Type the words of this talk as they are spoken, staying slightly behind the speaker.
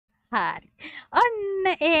හරි. ඔන්න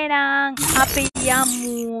එහෙනම් අපි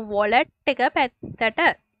යමු wallet එක පැත්තට.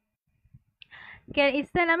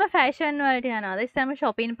 ඉස්සෙල්ලාම ෆැෂන් වලට යනවාද? ඉස්සෙල්ලාම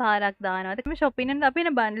shopping පාරක් දානවාද? මේ shopping එකෙන් අපි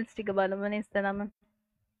නේ bundles ටික බලමුනේ ඉස්සෙල්ලාම.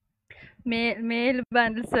 මේල්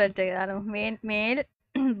බන්ඩල්ස් වලට ගන්න මේල්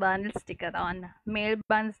බන්ඩල්ස් ටික දාන්න. මේල්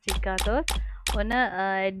බන්ඩල්ස් ටික අතොත් ඔන්න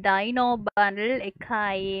ඩයිනෝ බන්ඩල්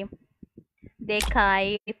 1යි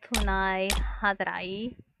 2යි 3යි 4යි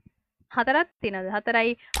 4ක් තියෙනවද?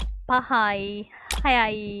 4යි 5යි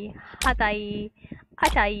 6යි 7යි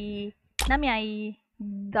 8යි 9යි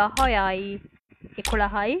 10යි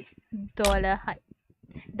 11යි 12යි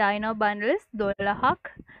ඩයිනෝ බන්ඩල්ස් 12ක්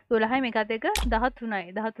 12යි මේකත් එක 13යි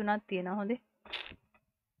 13ක් තියෙනවා. හොඳේ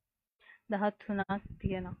 13ක්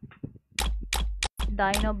තියෙනවා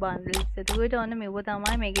ඩයිනෝ බන්ඩල්ස්. එතකොට ඔන්න මෙව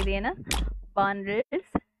තමයි මේකේ තියෙන බන්ඩල්ස්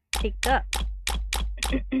ටික.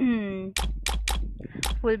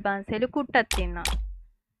 ෆුල් බන්සෙලු කුට්ටක් තියෙනවා.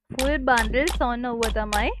 ෆුල් බන්ඩල්ස් ඔන්න ඔව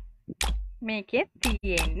තමයි මේකේ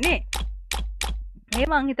තියෙන්නේ. මේ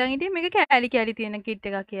මං හිතන් හිටියේ මේක කෑලි කෑලි තියෙන කිට්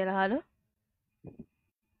එකක් කියලා. හලෝ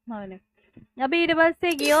හවනේ. අපි ඊට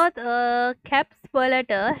පස්සේ ගියොත් කැප්ස්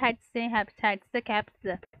වලට හැට්ස් කැප්ස්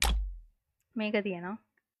මේක තියෙනවා.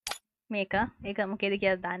 මේක ඒක මොකේද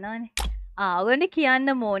කියලා දන්නවනේ. ඔයගොල්ලෝ කියන්න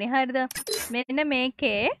ඕනේ. හරිද? මෙන්න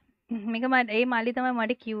මේකේ මේක ඒ මල්ලි තමයි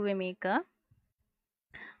මට කිව්වේ මේක.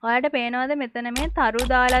 ඔයාලට පේනවද මෙතන මේ තරු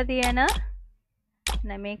දාලා තියෙන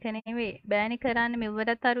නෑ මේක නෙවෙයි. බෑනි කරන්න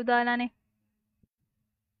මෙවට තරු දාලානේ.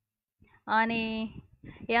 අනේ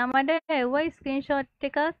එයා මට එව්වා ස්ක්‍රීන්ෂොට්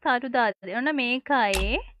එකක් තරු දාලා. ඔන්න මේකයි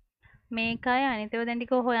අනිත් ඒවා දැන්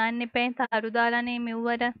ටික හොයන්න එපා. තරු දාලානේ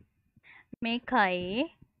මෙව්වට. මේකයි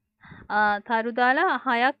තරු දාලා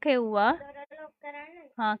 6ක් එව්වා.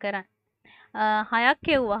 කරන්න. 6ක්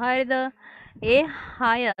එව්වා. හරිද? ඒ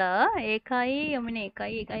 6 ඒකයි යමුනේ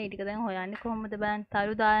එකයි ටික දැන් හොයන්නේ කොහොමද බෑන්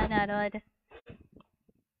තරු දාන්නේ අරවට.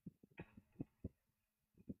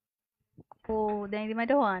 දැන් ඉතින්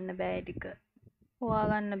මට හොයන්න බෑ ටික.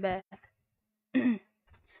 හොයාගන්න බෑ.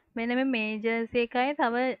 මෙන්න මේ මේජර්ස් එකයි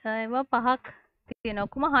තව ඒවා 5ක් තියෙනවා.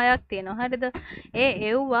 ඔක්කොම 6ක් තියෙනවා. හරිද?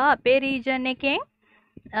 එව්වා අපේ රීජන් එකෙන්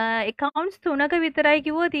accounts 3ක විතරයි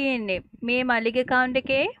කිව්වා තියෙන්නේ. මේ මල්ලිගේ account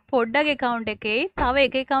එකේ පොඩ්ඩක් account එකේ තව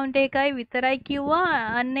එක account එකයි විතරයි කිව්වා.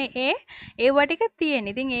 අන්න ඒව ටික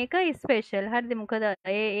තියෙන. ඉතින් ඒක ස්පෙෂල්. හරිද? මොකද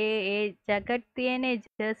ඒ ජැකට් තියෙන්නේ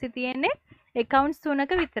ජර්සි තියෙන්නේ accounts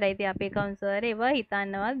 3ක විතරයි. ඉතින් අපේ accounts වල ඒවා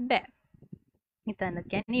හිතන්නවත් බෑ. හිතන්න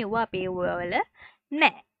කියන්නේ ඒවා අපේ වල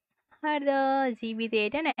නෑ. හරිද?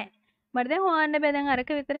 ජීවිතේට නෑ. මට දැන් හොයන්න බෑ. දැන් අරක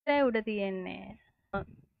විතරයි උඩ තියෙන්නේ.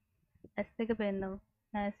 S1 පෙන්නමු.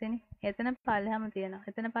 නැසෙනි. එතන පල්ලෙහාම තියෙනවා.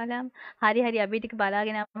 එතන පල්ලෙහාම. හරි අපි ටික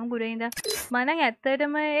බලාගෙන යමු ගුරේ ඉඳන්. මම නම්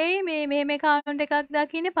ඇත්තටම මේ account එකක්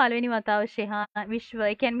දකින්නේ පළවෙනි වතාව විශ්ව.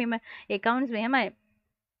 ඒ කියන්නේ මෙහෙම accounts මෙහෙමයි.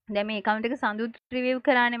 දැන් මේ account එක සඳුත් රිවිව්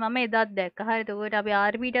කරානේ මම එදාත් දැක්කා. හරිද? ඒකට අපි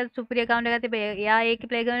RPට සුපිරි account එකක් තිබ්බේ. එයා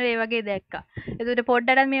ඒකේ ප්ලේ කරනකොට ඒ වගේ දැක්කා. ඒකට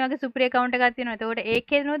පොඩ්ඩටත් මේ වගේ සුපිරි account එකක් තියෙනවා. ඒකට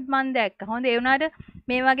ඒකේනොත් මම දැක්කා. හොඳ ඒ වුණාට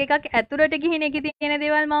මේ වගේ එකක් ඇතුළට ගිහින් ඒකේ තියෙන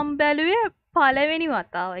දේවල් මම බැලුවේ පළවෙනි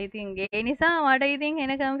වතාව. ඉතින් ඒ නිසා මට ඉතින්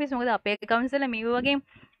එන කන්ෆියුස්. මොකද අපේ accounts වල මේ වගේ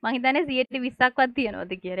මම හිතන්නේ 120ක්වත්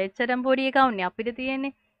තියෙනවද කියලා. එච්චරම පොඩි account නේ අපිට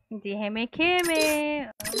තියෙන්නේ. ඉතින් හැම එකේ මේ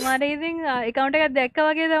මට ඉතින් account එකක් දැක්කා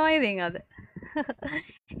වගේ තමයි ඉතින් අද.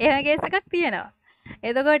 එහෙම කේස් එකක් තියෙනවා.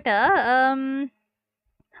 එතකොට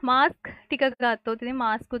මාස්ක් ටික ගත්තොත් ඉතින්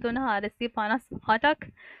මාස්ක් තුන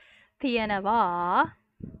 458ක් තියෙනවා.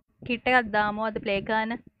 කිට් එකක් දාමු අද ප්ලේ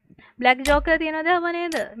කරන්න. බ්ලැක් ජෝකර් තියෙනවද හම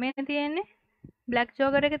නේද? මේ තියෙන්නේ බ්ලැක්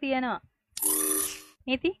ජෝකර් එක තියෙනවා.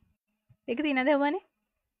 ඉතින් ඒක තියෙනවද හමනේ?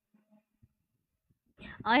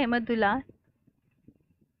 එහෙම දුලා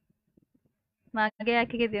මගේ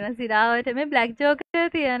අක්කේ තියෙන සිරාවට මේ බ්ලැක් ජෝකර්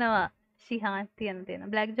තියෙනවා. ශිහාන් තියෙන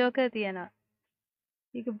බ්ලැක් ජෝකර් තියෙනවා.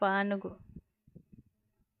 ඒක බාන්නකෝ.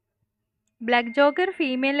 බ්ලැක් ජෝකර්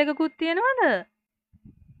ෆීමේල් එකකුත් තියෙනවද?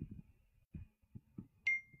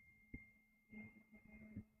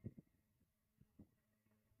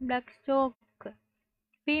 බ්ලැක් ජෝකර්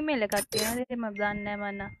ෆීමේල් එකක් තියෙනවද? මම දන්නේ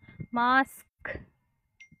නැහැ මන්න. මාස්ක්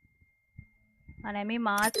අනේ මේ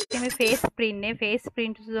මාස්ක් එකේ මේ ෆේස් ප්‍රින්ට් නේ ෆේස්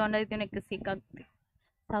ප්‍රින්ට් සුවඳයි තියෙන එක සිකක්.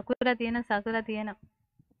 සකුරා තියෙන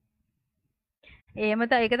එහෙම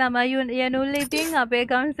ඒක තමයි යනුල් ඉතින් අපේ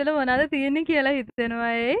accounts වල මොනවද තියෙන්නේ කියලා හිතෙනවා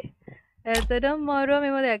ඒ. ඇත්තටම මරුව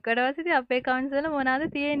මෙව දැක්කට පස්සේ ඉතින් අපේ accounts වල මොනවද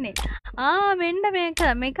තියෙන්නේ? මෙන්න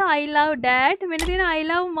මේක I love dad මෙන්න තියෙන I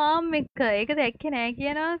love mom එක. ඒක දැක්කේ නෑ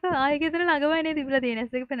කියනවා. ඒක විතර ළඟමයි තිබිලා තියෙන.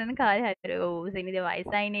 ඒක පෙන්නන කාලේ හැතර. ඔව් සෙනිද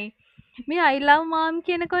වයසයිනේ. මේ I love mom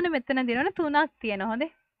කියන කොන මෙතන දිනවනේ 3ක් තියෙනවා.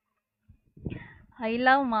 හොඳේ. I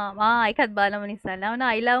love mom. ඒකත් බලමු ඉස්සල්ලා.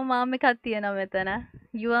 I love mom එකක් තියෙනවා මෙතන.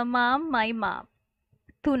 Your mom, my mom.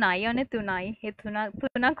 තුනයි ඔන්න තුනයි ඒ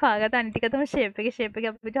තුනක් හොයාගත්ත අනිත් ටික තමයි ෂේප් එක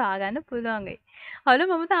අපිට හොයාගන්න පුළුවන් වෙයි. හලෝ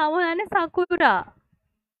මම තාම හොයන්නේ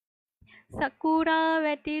සකුරා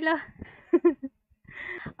වැටිලා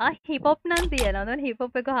හිපොප් නම් තියෙනවා. දැන්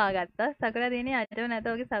හිපොප් එක හොයාගත්තා. සකුරා තියෙන්නේ අටව නැත.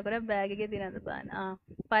 ඔගේ සකුරා බෑග් එකේ තියෙනවද බලන්න.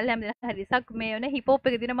 පල්ලෙහාම දෙන හරි. මේ වෙන හිපොප්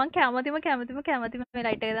එකේ තියෙන මං කැමතිම මේ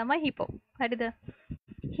ලයිට් එක තමයි හිපොප්. හරිද?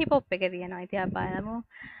 හිපොප් එකේ තියෙනවා. ඉතින් අපි බලමු.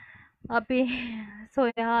 අපි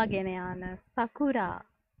සොයාගෙන යන සකුරා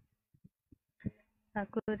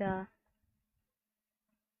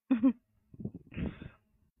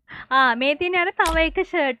මේ තියෙන අර තව එක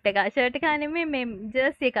ෂර්ට් එක. ෂර්ට් එක නෙමෙයි මේ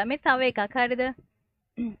ජර්සි එක. මේ තව එකක්. හරිද?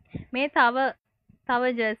 මේ තව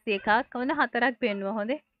ජර්සි එකක්. ඔන්න හතරක් පෙන්නුවා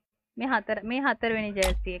හොඳේ. මේ හතරවෙනි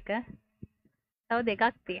ජර්සි එක. තව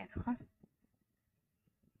දෙකක් තියෙනවා.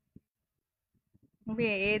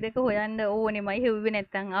 උඹේ ඒ දෙක හොයන්න ඕනෙමයි හෙව්වේ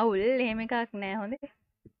නැත්තම් අවුල්. එහෙම එකක් නෑ හොඳේ.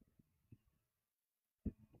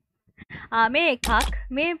 මේ එකක්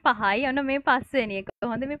මේ පහයි ඔන්න මේ පස්වෙනි එක.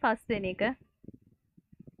 හොඳ මේ පස්වෙනි එක.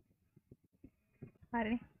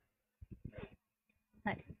 හරි.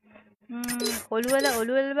 හරි. ඔළුවල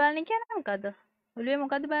බලන්නේ කියන්නේ මොකද්ද? ඔළුවේ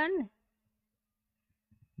මොකද්ද බලන්නේ?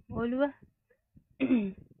 ඔළුව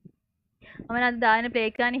මම අද දාගෙන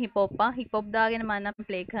ප්ලේ කරන්නේ හිපොප් දාගෙන මම නම්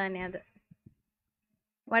ප්ලේ කරන්නේ අද.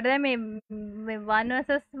 මට දැන් මේ 1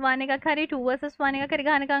 vs 1 එකක් හරි 2 vs 1 එකක් හරි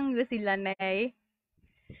ගහනකම් ඉවසිල්ලන්නේ නැහැ ඇයි?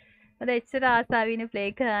 මට එච්චර ආසාවිනේ ප්ලේ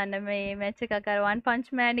කරන්න මේ මැච් එකක් අර 1 punch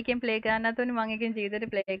man එකෙන් ප්ලේ කරන්නත් උනේ මම එකෙන්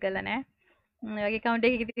ජීවිතේට ප්ලේ කළා නෑ. මේ වගේ account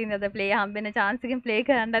එකක ඉතින් අද ප්ලේ හම්බෙන chance එකෙන් ප්ලේ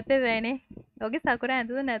කරන්නත් බැයිනේ. ඔගේ සකුරා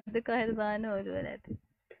ඇඳුද නැද්ද කොහෙද බලන්න ඔළුව නැති.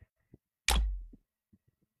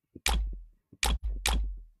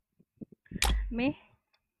 මේ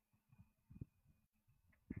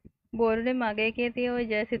බෝරුනේ මගේ එකේ තියෙන ওই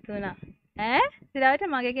ජර්සි තුන. සිරාවට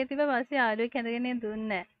මගේ එකේ තිබ්බ පස්සේ යාළුවෙක් ඇඳගෙන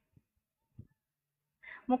දුන්නේ.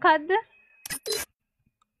 මොකද්ද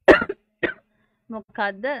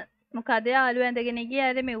යාළුවා ඇඳගෙන ගියේ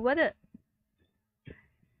අර මෙව්වද?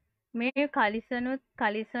 මේ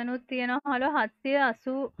කලිසනුත් තියෙනවා හලෝ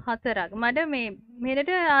 784ක්. මට මෙහෙට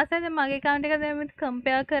ආසයිද මගේ account එක දැන්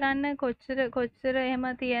කම්පෙයාර් කරන්න කොච්චර එහෙම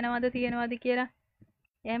තියෙනවද කියලා.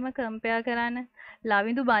 එහෙම කම්පෙයාර් කරන්න.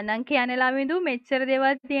 ලවිඳු බණන් කියන්නේ ලවිඳු මෙච්චර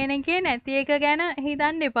දේවල් තියෙන එකේ නැති එක ගැන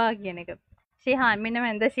හිතන්න එපා කියන එක. ශිහාන් මෙන්න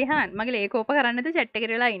මන්ද ශිහාන් මගේ ලේකෝප කරන්නද chat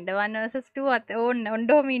එකට වෙලා ඉන්න 1 vs 2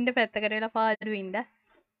 ඔන්නෝම ඉන්න පැත්තකට වෙලා පාඩු ඉන්න.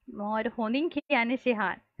 මොහොත හොඳින් කියන්නේ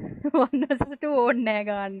ශිහාන් 1 vs 2 ඕන්නේ නැහැ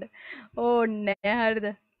ගන්න. ඕන්නේ නැහැ හරිද?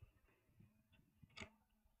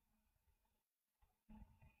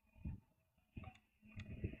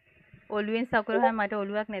 ඔළුවෙන් සකුරා මට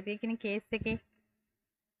ඔළුවක් නැති කියන කේස් එකේ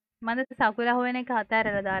මම සකුරා හොයන එක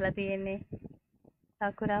අතහැරලා දාලා තියෙන්නේ.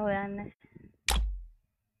 සකුරා හොයන්න.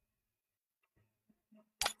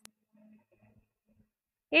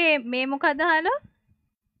 මේ මොකද හලෝ?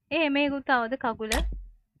 මේ තවද කකුල?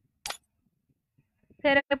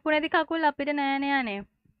 සෙරප්පු නැති කකුල් අපිට නෑනේ අනේ.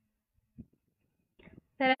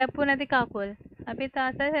 සෙරප්පු නැති කකුල්. අපි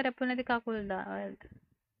තාසයි සෙරප්පු නැති කකුල් දාවල්ද.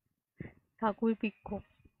 කකුල් පික්කෝ.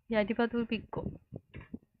 යටිපතුල් පික්කෝ.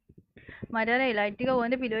 මට අර එලයිට් ටික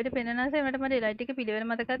ඕනේ පිළිවෙලට පෙන්නනවාසේ මට එලයිට් ටික පිළිවෙල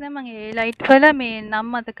මතකත් නැහැ මම ඒ ලයිට් වල මේ නම්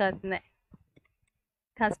මතකත් නැහැ.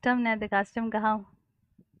 කස්ටම් නැද්ද? කස්ටම් ගහමු.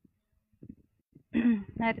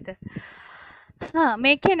 හරිද?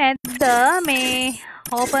 මේකේ නැද්ද මේ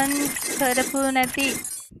ඕපන් කරපු නැති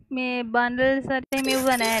මේ බන්ඩල්ස් වලට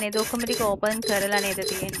මෙව්ව නැහැ නේද? ඔක්කොම ටික ඕපන් කරලා නේද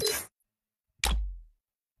තියෙන්නේ?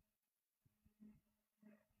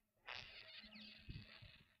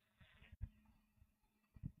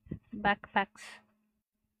 backpacks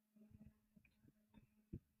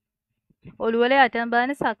ඔළුවල යටම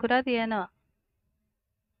බලන්න සකුරා තියෙනවා.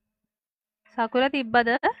 සකුරා තිබ්බද?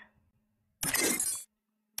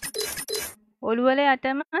 ඔළුවල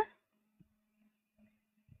යටම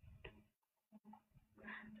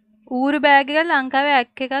ඌරු බෑග් එක ලංකාවේ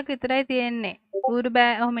ඇක් එකක් විතරයි තියෙන්නේ. ඌරු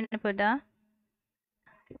බෑග් ඔහොම එන්න පොඩ්ඩක්.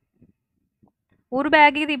 ඌරු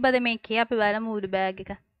බෑග් එක තිබ්බද මේකේ? අපි බලමු ඌරු බෑග්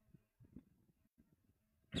එක.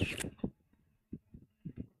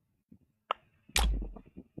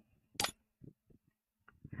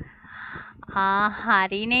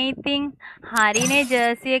 හරිනේ ඉතින්. හරිනේ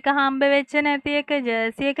ජර්සි එක හම්බ වෙච්ච නැති එක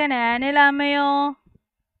ජර්සි එක නෑනේ ළමයෝ.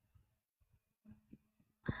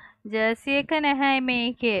 ජර්සි එක නැහැ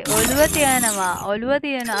මේකේ. ඔළුව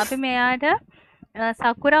තියෙනවා. අපි මෙයාට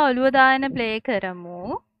සකුරා ඔළුව දාන ප්ලේ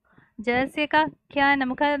කරමු. ජර්සි එකක් කියන්න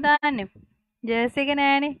මොකද දාන්නේ? ජර්සි එක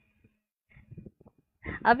නෑනේ.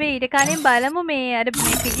 අපි ඊට කලින් බලමු මේ අර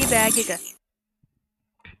මේ පිගි බෑග් එක.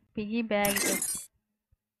 පිගි බෑග් එක.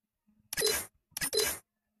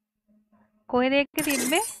 කොහෙද එක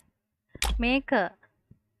තිබ්බේ? මේක.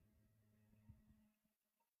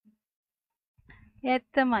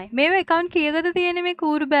 ඇත්තමයි. මේව account කීයකද තියෙන්නේ මේ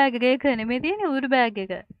කූරු බෑග් එක නෙමෙයි තියෙන්නේ ඌරු බෑග්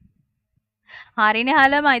එක. හරිනේ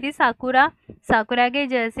හලම ඉතින් සකුරාගේ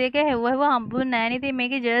ජර්සි එක හෙව්ව හම්බුන්නේ නැහැ නේ. ඉතින්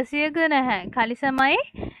මේකේ ජර්සි එක නැහැ. කලිසමයි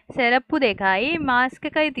සෙරප්පු දෙකයි මාස්ක්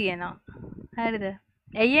එකයි තියෙනවා. හරිද?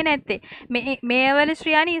 ඇයි නැත්තේ මේවල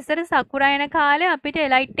ශ්‍රියානි ඉස්සර සකුරා එන කාලේ අපිට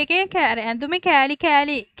එලයිට් එකේ ඇඳුමේ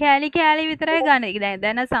කෑලි විතරයි ගන්න.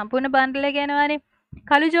 දැන් සම්පූර්ණ බන්ඩල් එක එනවානේ.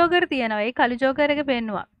 කළු ජෝකර් තියෙනවා. ඒ කළු ජෝකර් එක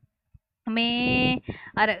පෙන්නුවා. මේ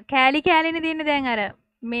අර කෑලිනේ තියෙන්නේ දැන් අර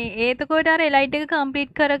මේ ඒතකොට අර එලයිට් එක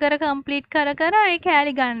කම්ප්ලීට් කර ඒ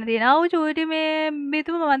කෑලි ගන්න තියෙනවා. ඔව් චූටි මේ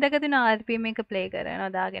බිතුම මතක තියෙනවා RPM එක ප්ලේ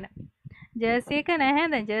කරනවා දාගෙන. ජර්සි එක නැහැ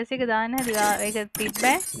දැන් ජර්සි එක දාන්න හැදුවා. ඒක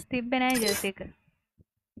තිබ්බේ නැහැ ජර්සි එක.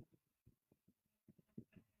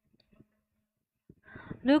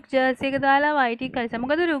 රුක් ජර්සි එක දාලා වයිටි කලිස.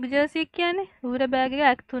 මොකද රුක් ජර්සි කියන්නේ ඌර බෑග්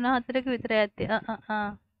එක 3-4ක විතර ඇත්තේ.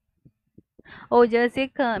 ඔව් ජර්සි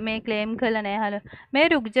එක මේ ක්ලේම් කළා නෑ හලෝ. මේ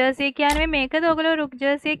රුක් ජර්සි කියන්නේ මේකද ඔයගොල්ලෝ රුක්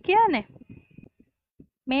ජර්සි කියන්නේ?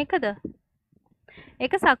 මේකද?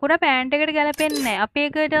 ඒක සකුරා පෑන්ට් එකට ගැලපෙන්නේ නෑ. අපි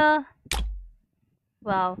එකට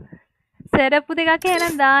වව්. සෙරප්පු දෙකක්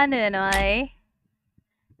එහෙනම් දාන්න වෙනවා ඒ.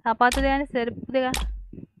 සපත්තු දෙකනේ සෙරප්පු දෙකක්.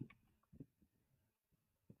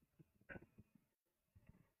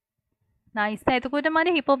 නයිස්. එතකොට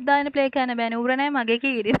මට හිප් හොප් දාන්න ප්ලේ කරන්න බෑනේ. උර නෑ මගේ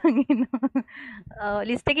කීරි නම් ඉන්නවා.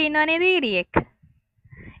 ලිස්ට් එකේ ඉන්නව නේද ඊරියෙක්?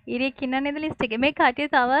 ඊරියෙක් ඉන්නව නේද ලිස්ට් එකේ? මේ කටිය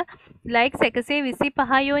තව ලයික්ස්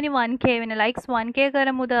 125 යෝනි 1k වෙන ලයික්ස් 1k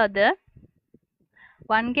කරමුද අද?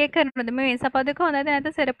 1k කරමුද? මේ සපත් දෙක හොඳද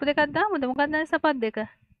නැත්නම් සෙරප්පු දෙකක් දාමුද? මොකක්ද සපත් දෙක?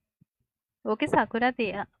 ඕකේ සකුරා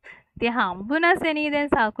තියා. තියා හම්බුණා සෙනී දැන්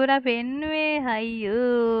සකුරා පෙන්නුවේ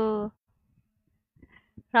අයියෝ.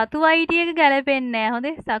 රතු වයිටි එක ගැලපෙන්නේ නැහැ.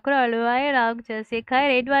 හොඳේ සකුර ඔළුවයි රාග් ජර්සි එකයි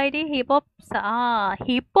red YT hip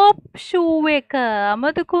hop shoe එක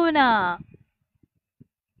අමතක වුණා.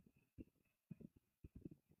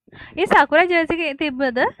 ඒ සකුරා ජර්සි එක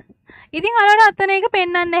තිබ්බද? ඉතින් අරවට අතන එක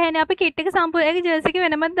පෙන්වන්න නැහැනේ. අපි කිට් එක සම්පූර්ණ ඒක ජර්සි එක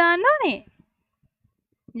වෙනමද දාන්න ඕනේ.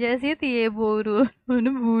 ජර්සි තියේ බෝරු මොන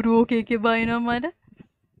බෝරු ඔකේ බයිනවා මට.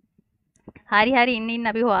 හරි ඉන්න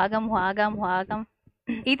අපි හොයාගමු.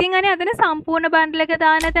 ඉතින් අනේ අදන සම්පූර්ණ බන්ඩල් එක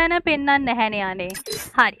දාන තැන පෙන්වන්න නැහැනේ අනේ.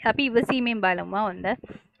 හරි අපි ඉවසීමෙන් බලමු හොඳ.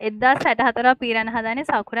 1064 පීරන හදානේ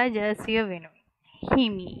සකුරා ජර්සිය වෙනුයි.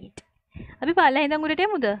 හිමීට්. අපි පල්ලා ඉඳන් උඩට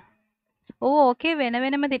යමුද? ඕ ඕකේ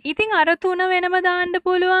වෙනම දෙන්න. ඉතින් අර තුන වෙනම දාන්න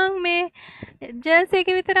පුළුවන් මේ ජර්සි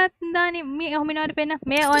එක විතරක් දාන්නේ. මේ ඔහොමිනවට පෙන්න.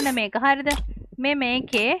 මේ ඕන මේක. හරිද?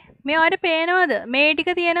 මේකේ මේ ඔයාලට පේනවද? මේ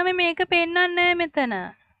ටික තියෙනවා මේක පෙන්වන්නේ නැහැ මෙතන.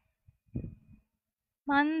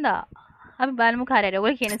 මන්දා අපි බලමු කාර්යය.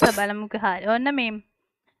 ඔයගොල්ලෝ කියන නිසා බලමු කාර්යය. ඔන්න මේ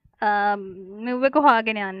මුව් එක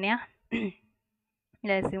හොයාගෙන යන්නේ.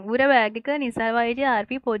 ඊළඟට උර බෑග් එක නිසා වයිටි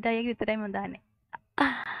RP පොඩ්ඩයි විතරයි මම දාන්නේ.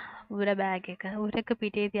 උර බෑග් එක උරක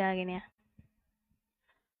පිටේ තියාගෙන යන්න.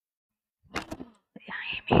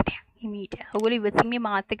 හිමීට. ඔයගොල්ලෝ ඉවසින් මේ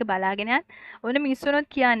මාත් එක බලාගෙන යන්න. ඔන්න මිස්සුනොත්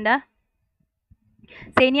කියන්න.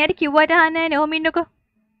 සේනියාට කිව්වට අහන්නේ නැහැ නේ. ඔහොම ඉන්නකෝ.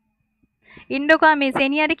 ඉන්නකෝ මේ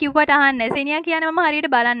සෙනියාට කිව්වට අහන්නේ. සෙනියා කියන්නේ මම හරියට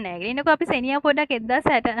බලන්නේ නැහැ. ඉන්නකෝ අපි සෙනියා පොඩ්ඩක්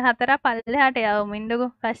 1064 පල්ලෙහාට යවමු. ඉන්නකෝ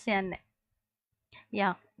ප්‍රශ්නයක් නැහැ.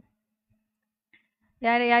 යා.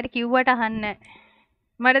 යාර කිව්වට අහන්නේ නැහැ.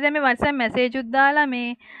 මට දැන් මේ WhatsApp මැසේජ් උත් දාලා මේ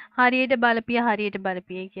හරියට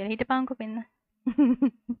බලපිය කියලා. හිටපන්කෝ පෙන්න.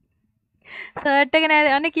 සර්ට් එක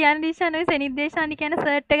නෑ. අනේ කියන්න දිශාන ඔය සෙනිද්දේශානි කියන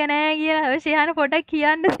සර්ට් එක නෑ කියලා. ඔය ශිහාන පොඩ්ඩක්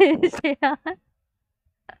කියන්න දේශයා.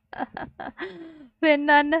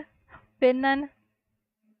 පෙන්නන්න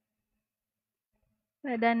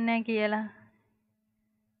වැඩක් නැහැ කියලා.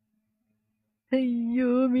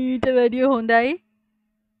 අයියෝ මීට වැඩිය හොඳයි.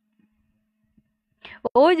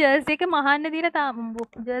 ඕ ජර්සි එක මහන්න දීලා තාම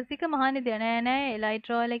ජර්සි එක මහන්න දෙය නෑ එලයිට්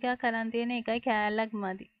රෝල් එකක් කරන් තියෙන එකයි කෑල්ලක්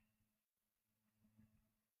මදි.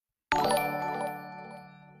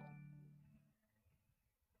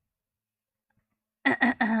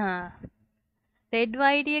 රෙඩ්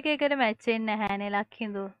වයිටි එක එකට මැච් වෙන්නේ නැහැනේ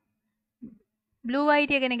ලක්හිඳු. බ්ලූ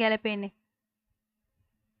වයිටි එකනේ ගැලපෙන්නේ.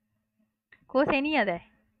 කෝ සෙනියද?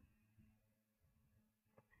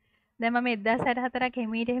 දැන් මම 1064ක්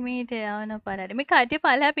හිමීට යවන පාරට. මේ කට්ටිය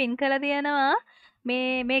පළහැ පින් කරලා තියනවා.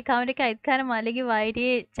 මේ account එක අයිත් කරන මල්ලිගේ වයිටි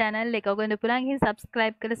channel එක. ඔයගොල්ලෝ පුළුවන් ගිහින්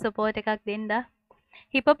subscribe කරලා support එකක් දෙන්න.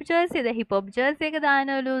 hip hop jersey ද hip hop jersey එක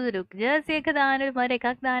දානවලු look jersey එක දානවලු මට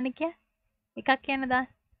එකක් දාන්න කිය. එකක් කියන්න දාන්න.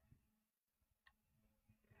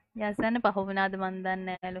 යසන්න පහ වුණාද මන්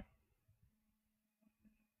දන්නේ නැලු.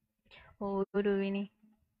 ඕරුවිනි.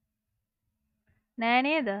 නෑ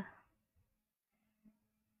නේද?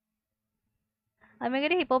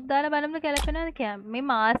 අමෙකට හිප් හොප් දාලා බලමුද ගැලපෙනවද කියලා. මේ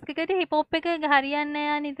මාස්ක් එකට හිප් හොප් එක හරියන්නේ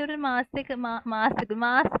නැහැ නේ. ඒතර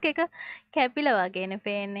මාස්ක් එක කැපිලා වගේනේ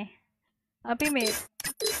පේන්නේ. අපි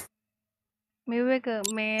මෙව් එක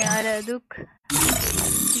මේ අර දුක්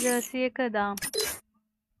ජර්සි එක දාම්.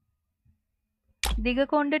 දිග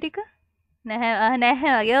කොණ්ඩ ටික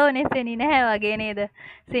නැහැ වගේ ඕනේ සෙනි නැහැ වගේ නේද?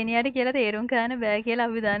 සෙනියට කියලා තේරුම් ගන්න බෑ කියලා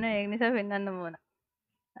අපි දන්නවා. ඒ නිසා පෙන්වන්න ඕන.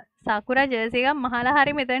 සකුරා ජර්සි එකක් මහලා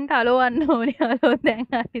හරි මෙතනට අලවන්න ඕනේ. අලෝ දැන්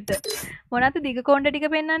හරිද? මොනවද දිග කොණ්ඩ ටික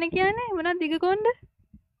පෙන්වන්නේ කියන්නේ? මොනවද දිග කොණ්ඩ?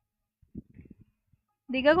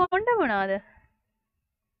 දිග කොණ්ඩ මොනවද?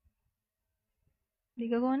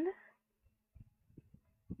 දිග කොණ්ඩ?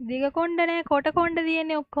 දිග කොණ්ඩ නෑ කොට කොණ්ඩ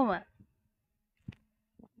තියෙන්නේ ඔක්කොම.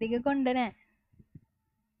 දිග කොණ්ඩ නෑ.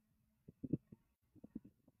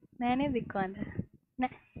 නෑනේ දිග කොණ්ඩ.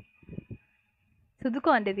 නෑ. සුදු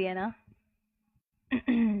කොණ්ඩ තියෙනවා.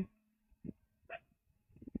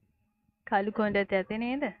 කළු කොණ්ඩත් ඇති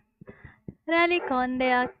නේද? රැලි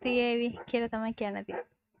කොණ්ඩයක් තියේවි කියලා තමයි කියන්නේ.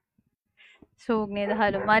 ෂෝක් නේද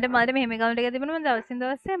හලු. මට මෙහෙම කවුන්ට් එක තිබුණා මම දවසින්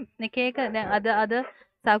දවස් එක එක දැන් අද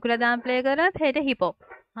සකුලා දාම් ප්ලේ කරත් හෙට හිප් හොප්.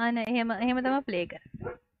 අනේ එහෙම තමයි ප්ලේ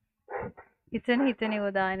කරන්නේ. හිතන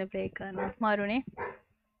ඒවා දාන ප්ලේ කරනවා. මාරුනේ.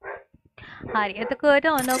 හරි. එතකොට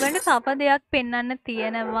ඔනෝගන්ට තව දෙයක් පෙන්වන්න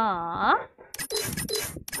තියෙනවා.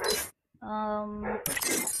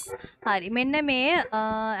 හරි. මෙන්න මේ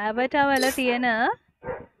ඇවටර් වල තියෙන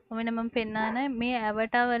මම පෙන්වන්න මේ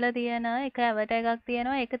ඇවටර් වල තියෙන එක ඇවටර් එකක්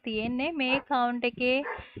තියෙනවා. ඒක තියෙන්නේ මේ කවුන්ට් එකේ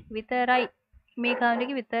විතරයි. මේ කවුන්ට්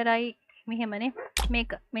එකේ විතරයි. මෙහෙමනේ.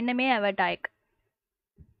 මේක. මෙන්න මේ ඇවටර් එක.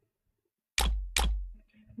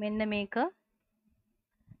 මෙන්න මේක.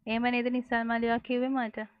 එහෙම නේද නිසල් මලියා කිව්වේ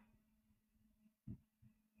මට?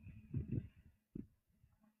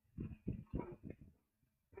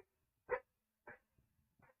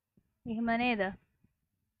 එහෙම නේද?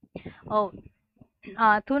 ඔව්.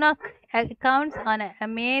 තුනක් accounts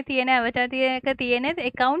මේ තියෙන avatar එක තියෙන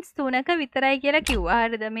accounts තුනක විතරයි කියලා කිව්වා.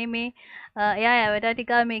 හරිද? මේ එයා avatar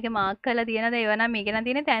ටික මේකේ මාක් කරලා තියෙනද ඒව නම් මේකේ නම්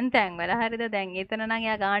තියෙන තැන් වල. හරිද? දැන් එතන නම්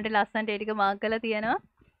එයා ගානට ලස්සනට ඒ ටික මාක් කරලා තියෙනවා.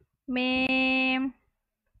 මේ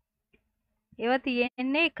ඒව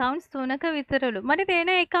තියෙන්නේ accounts තුනක විතරලු. මට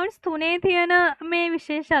තේරෙන accounts තුනේ තියෙන මේ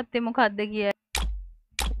විශේෂත්වය මොකක්ද කියලා.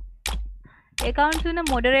 accounts තුන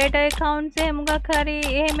moderator accounts එහෙම මොකක් හරි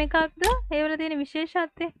එහෙම එකක්ද? ඒවල තියෙන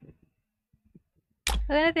විශේෂත්වය.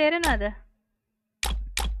 ඔයාලට තේරෙනවද?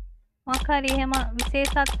 මොකක් හරි එහෙම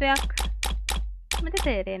විශේෂත්වයක් මට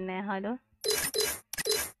තේරෙන්නේ නැහැ. හලෝ.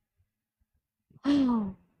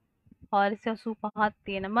 485ක්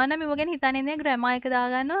තියෙන. මම මේව ගැන හිතන්නේ නැහැ. ග්‍රැමර් එක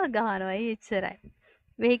දාගන්නවා ගහනවා. එච්චරයි.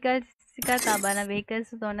 vehicles එක තබන vehicles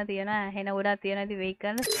තොන්න තියෙනවා. ඇහෙන ගොඩක් තියෙනවා. ඉතින්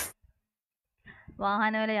vehicles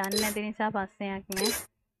වාහන වල යන්නේ නැති නිසා ප්‍රශ්නයක් නෑ.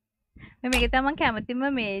 මේක තමයි කැමතිම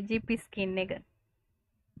මේ ජීප් ස්කින් එක.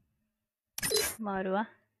 මාරුවා.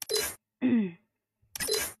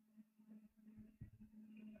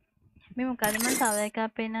 මේ මොකද මම තව එකක්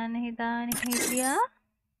පෙන්වන්න හිතියා.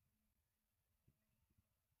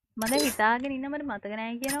 මම හිතාගෙන ඉන්න මට මතක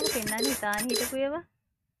නැහැ කියනකො පෙන්වන්න හිතාන හිටපු ඒවා.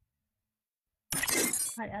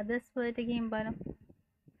 හරි අදස් වලට ගිහින් බලමු.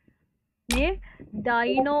 මේ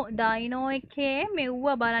ඩයිනෝ එකේ මෙව්ව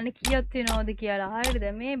බලන්න කීයක් තියෙනවද කියලා. හරිද?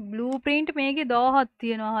 මේ බ්ලූ ප්‍රින්ට් මේකේ 1000ක්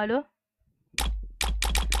තියෙනවා. හලෝ.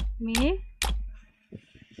 මේ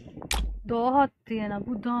 1000ක් තියෙනවා.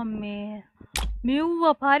 බුදුන් මේ මෙව්ව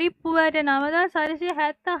පරිප්පු වලට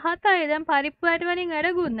 9477යි. දැන් පරිප්පු වලට වලින්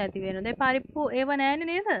වැඩකුත් නැති වෙනවා. දැන් පරිප්පු ඒව නැන්නේ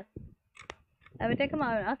නේද? අපිට එක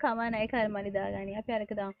කමන ඒක හරි මලි දාගනි. අපි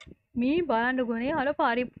අරක දාමු. මේ බලන්න ගුණේ හලෝ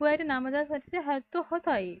පරිප්පු වලට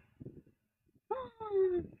 9777යි.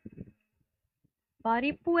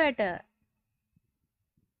 පරිප්පුවට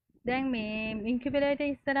දැන් මේ ඉන්කියුබේටර්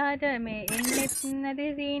ඉස්සරහට මේ එන්නෙත් නැති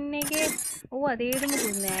සීන් එකේ ඌ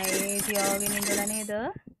අතේරුමුකුත් නෑ. ඒ තියාගෙන ඉඳලා නේද?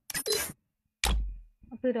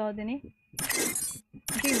 අපේ රෝදනේ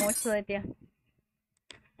අපි ඉමෝට්ස් වලට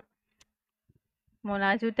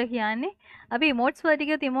මොනා චුට්ට කියන්නේ අපි ඉමෝට්ස් වලට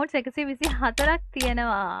ගියොත් ඉමෝට්ස් 124ක්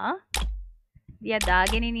තියෙනවා. දියා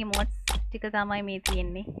දාගෙන ඉන්න ඉමෝට්ස් ටික තමයි මේ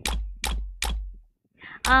තියෙන්නේ.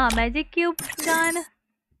 මැජික් කියුබ්ස් ගාන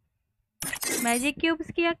මැජික් කියුබ්ස්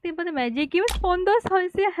කීයක් තිබ්බද? මැජික් කියුබ්ස්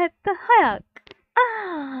 5676ක්.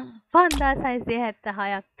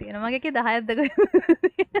 5676ක් තියෙනවා. මගේ කේ 10ක්ද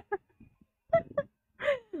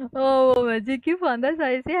ඕ මැජික් කියුබ්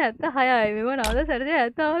 5676යි. මේව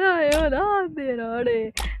 976 ඒව 1000 තියෙනවානේ.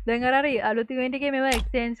 දැන් අර අලුත් ඉවෙන්ට් එකේ මේව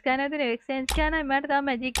එක්ස්චේන්ජ් කරන්න ඇතිනේ. එක්ස්චේන්ජ් කරන මට තාම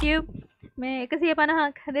මැජික් කියුබ් මේ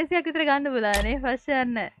 150ක් 200ක් විතර ගන්න බුලානේ. ෆස්ට්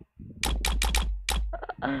යන්න.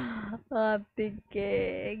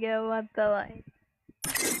 අපිකේ ගැව්වත් තමයි.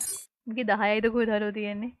 මගේ 10යිද කොහෙද හරෝ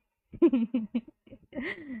තියෙන්නේ?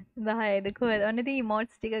 10යිද කොහෙද? ඔන්න ඉතින්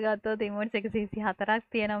ඉමෝට්ස් ටික ගත්තොත් ඉමෝට්ස් 124ක්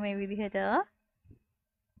තියෙනවා මේ විදිහට.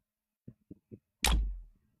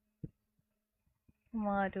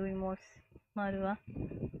 මාරුයි මොස් මාරුවා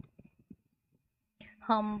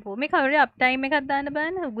හම්බෝ මේ කවුරු අප් ටයිම් එකක් දාන්න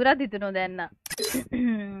බෑනේ උගුරක් හිතුනෝ දැන්න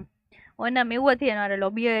ඔන්න මෙව්ව තියනවා අර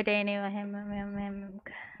ලොබියට එනවා හැම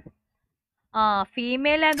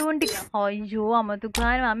ෆීමේල් ඇඳුම් ටික අයියෝ අමතු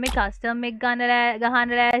ගානේ මම මේ කස්ටම් එක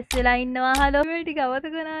ගහන්න ලෑස්තිලා ඉන්නවා හලෝ මේ ටික අවත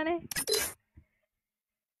කරානේ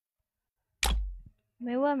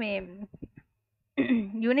මෙව්වා මේ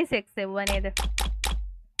යුනිසෙක්ස් එව්වා නේද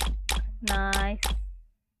නයිස්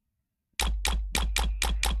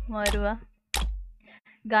මරුවා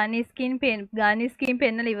ගානිස්කින්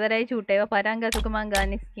පෙන්නලා ඉවරයි චූට් ඒවා පටන් ගත්තක මං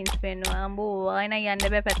ගානිස්කින්ස් පෙන්නුවා අම්බෝ ආයෙ නම් යන්න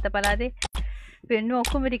බෑ පැත්ත පලාදේ පෙන්නුවා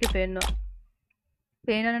ඔක්කොම ටික පෙන්නුවා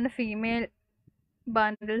පේනවනේ ෆීමේල්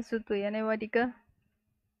බන්ඩල් සුතු යනවා ටික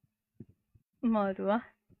මරුවා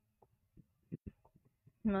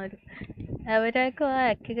මරු ඇවටක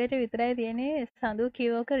ඇක්කට විතරයි තියෙන්නේ සඳු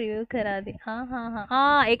කිවෝක රිවව් කරාදි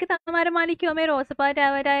ඒක තමර මාලිකව මේ රෝස පාට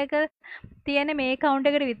ඇවටයක තියෙන මේ කවුන්ට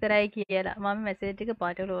එකට විතරයි කියලා මම මැසේජ්ටික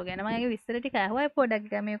පාටලෝ ගැන මගේ විස්තරටි ඇහවයි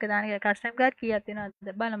පොඩක් මේක දාන කස්ටම් ගත්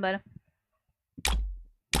කියතිනද බල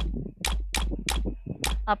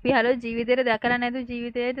අපි හල ජීවිතයට දැකලා නැතු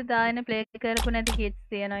ජීවිතයට දාන ප්ලේ කරපු නැති කිට්ස්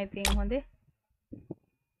තියෙනවා ඉතින් හොඳේ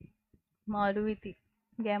මාළු විති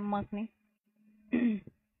ගැම්මක්නේ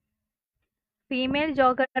ෆීමේල්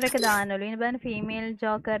ජෝකර් එක දාන්නලු ඉන්න බලන්න ෆීමේල්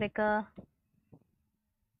ජෝකර් එක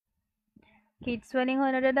කිඩ්ස් වලින්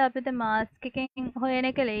හොයනට අපිට මාස්ක් එකෙන් හොයන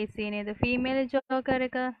එක ලේසි නේද ෆීමේල් ජෝකර්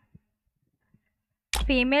එක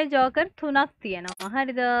ෆීමේල් ජෝකර් 3ක් තියෙනවා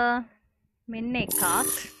හරිද මෙන්න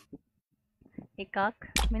එකක්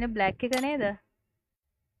මෙන්න බ්ලැක් එක නේද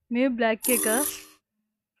මේ බ්ලැක් එක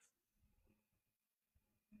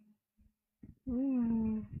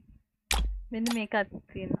මෙන්න මේකත්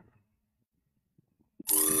තියෙනවා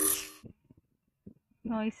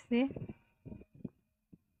නොයිස්සේ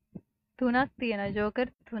 3ක් තියෙනවා ජෝකර්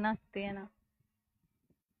 3ක් තියෙනවා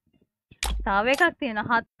තව එකක්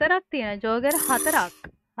තියෙනවා 4ක් තියෙනවා ජෝකර්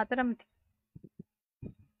 4ක්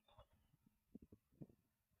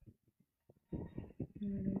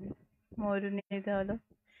මෝරු නේදවල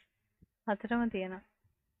 4ම තියෙනවා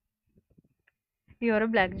ඉවර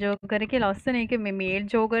බ්ලැක් ජෝකර් එකේ ලස්සන එක මේ මේල්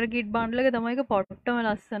ජෝකර් කිට් බන්ඩල් එක තමයි ඒක පොට්ටම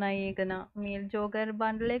ලස්සනයි ඒක නා මේල් ජෝකර්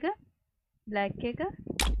බන්ඩල් එක බ්ලැක් එක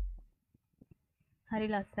හරි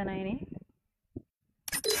ලස්සනයිනේ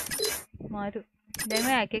මාරු දැන්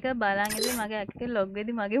ඔය ඇක එක බලන් ඉතින් මගේ ඇක එක ලොග්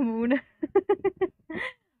වෙදි මගේ මූණ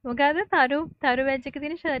මොකද තරු බැජ් එක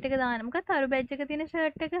තියෙන ෂර්ට් එක දාන්න මොකද තරු බැජ් එක තියෙන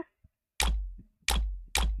ෂර්ට් එක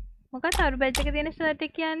මොකද තරු බැජ් එක තියෙන ෂර්ට්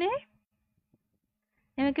එක කියන්නේ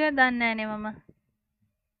එහෙම කියලා දන්නේ නැහනේ මම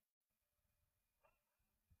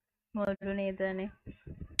මොරු නේදනේ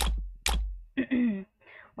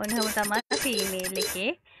ඔන්නම තමයි ෆීමේල්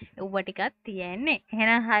එකේ ඌව ටිකක් තියෙන්නේ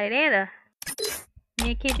එහෙනම් හරි නේද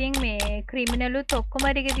මේක ඉතින් මේ ක්‍රිමිනලුත් ඔක්කොම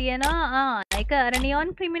ටික තියෙනවා ඒක අර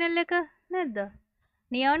නියොන් ක්‍රිමිනල් එක නැද්ද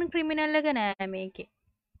නියොන් ක්‍රිමිනල් එක නෑ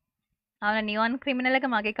මේකේ නියොන් ක්‍රිමිනල් එක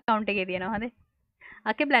මගේ account එකේ තියෙනවා හරි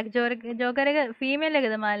අකේ බ්ලැක් ජෝකර් එක ෆීමේල්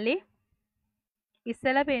එකද මල්ලි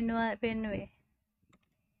ඉස්සලා පෙන්නුවේ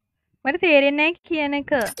මට තේරෙන්නේ නැහැ කියන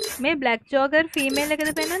එක මේ බ්ලැක් ජෝකර් ෆීමේල් එකද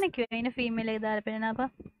පෙන්වන්නේ කිව්වා ඉන ෆීමේල් එක දාලා පෙන්නනපා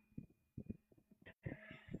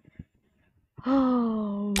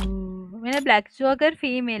මෙන්න බ්ලැක් ජෝකර්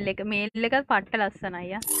ෆීමේල් එක මේල් එකත් පට්ට ලස්සනයි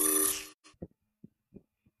අයියා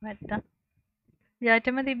මට්ට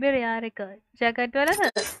යටම තිබ්බේ රියාර් එක ජැකට්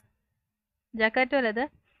වලද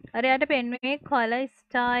අර යට පෙන්වන්නේ කොලර්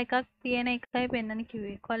ස්ටාර් එකක් තියෙන එකයි පෙන්වන්න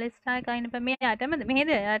කිව්වේ කොලර් ස්ටාර් එකයි නේ මේ යටමද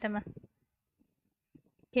මෙහෙද යටම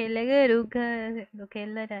කෙල්ලගේ රුක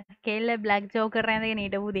කෙල්ල බ්ලැක් ජෝකර් ඇඳගෙන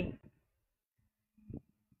හිටපු දෙ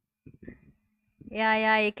යා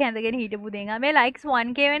ඒක ඇඳගෙන හිටපු දෙ මේ ලයික්ස්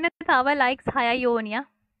 1k වෙන්න තව ලයික්ස් 6යි ඕනියා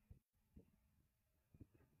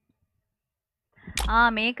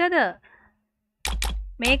මේකද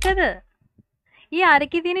ඊ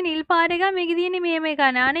අරකේ තියෙන නිල් පාට එක මේකේ තියෙන්නේ මේ මේක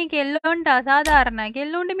නානේ කෙල්ලොන්ට අසාධාරණයි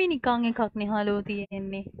කෙල්ලොන්ට මේ නිකන් එකක් නේ හලෝ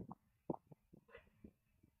තියෙන්නේ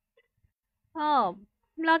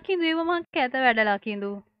ලකින්දු ඒව මං කැත වැඩ ලකින්දු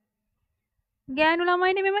ගෑනු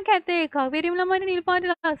ළමයිනේ මෙම කැත එකක් පිරිමි ළමයිනේ නිල් පාට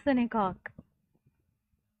ලස්සන එකක්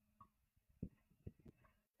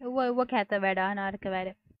ඌව කැත වැඩ නරක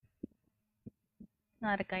වැඩ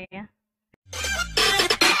නරකයි